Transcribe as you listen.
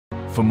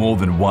For more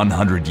than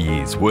 100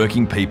 years,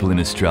 working people in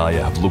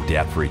Australia have looked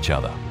out for each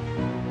other.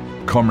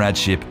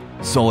 Comradeship,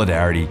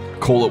 solidarity,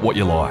 call it what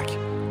you like.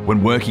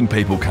 When working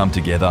people come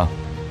together,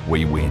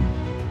 we win.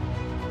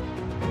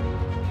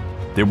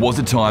 There was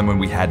a time when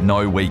we had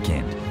no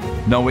weekend,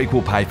 no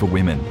equal pay for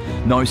women,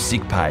 no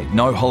sick pay,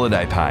 no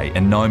holiday pay,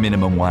 and no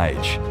minimum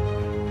wage.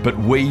 But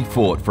we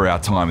fought for our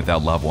time with our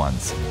loved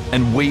ones,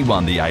 and we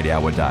won the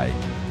 8-hour day.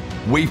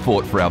 We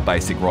fought for our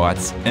basic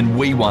rights, and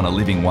we won a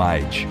living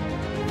wage.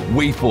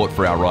 We fought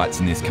for our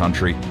rights in this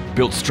country,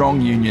 built strong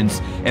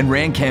unions, and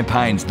ran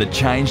campaigns that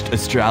changed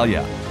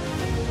Australia.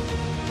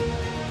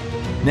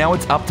 Now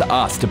it's up to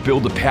us to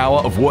build the power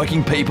of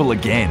working people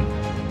again.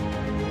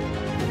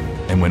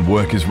 And when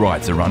workers'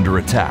 rights are under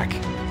attack,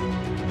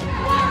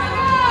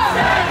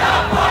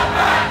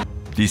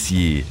 this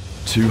year,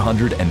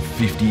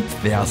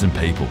 250,000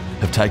 people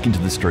have taken to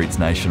the streets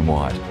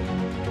nationwide,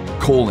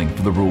 calling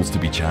for the rules to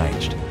be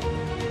changed.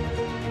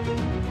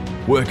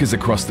 Workers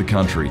across the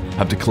country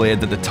have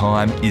declared that the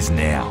time is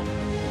now.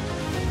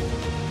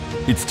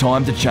 It's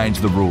time to change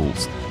the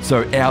rules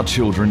so our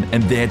children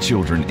and their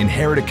children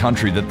inherit a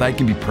country that they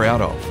can be proud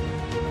of.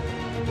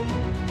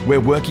 Where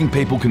working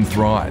people can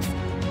thrive,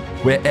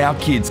 where our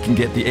kids can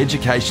get the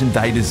education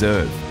they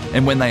deserve,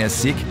 and when they are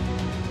sick,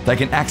 they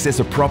can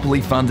access a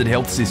properly funded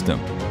health system.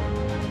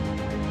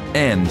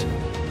 And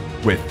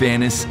where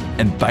fairness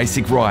and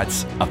basic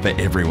rights are for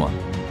everyone.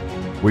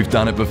 We've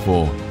done it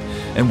before,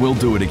 and we'll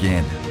do it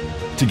again.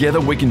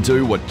 Together we can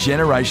do what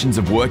generations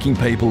of working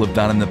people have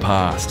done in the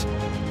past.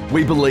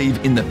 We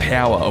believe in the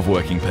power of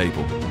working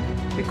people.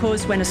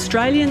 Because when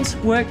Australians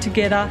work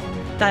together,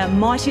 they are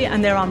mighty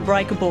and they're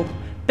unbreakable.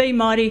 Be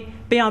mighty,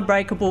 be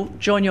unbreakable,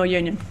 join your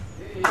union.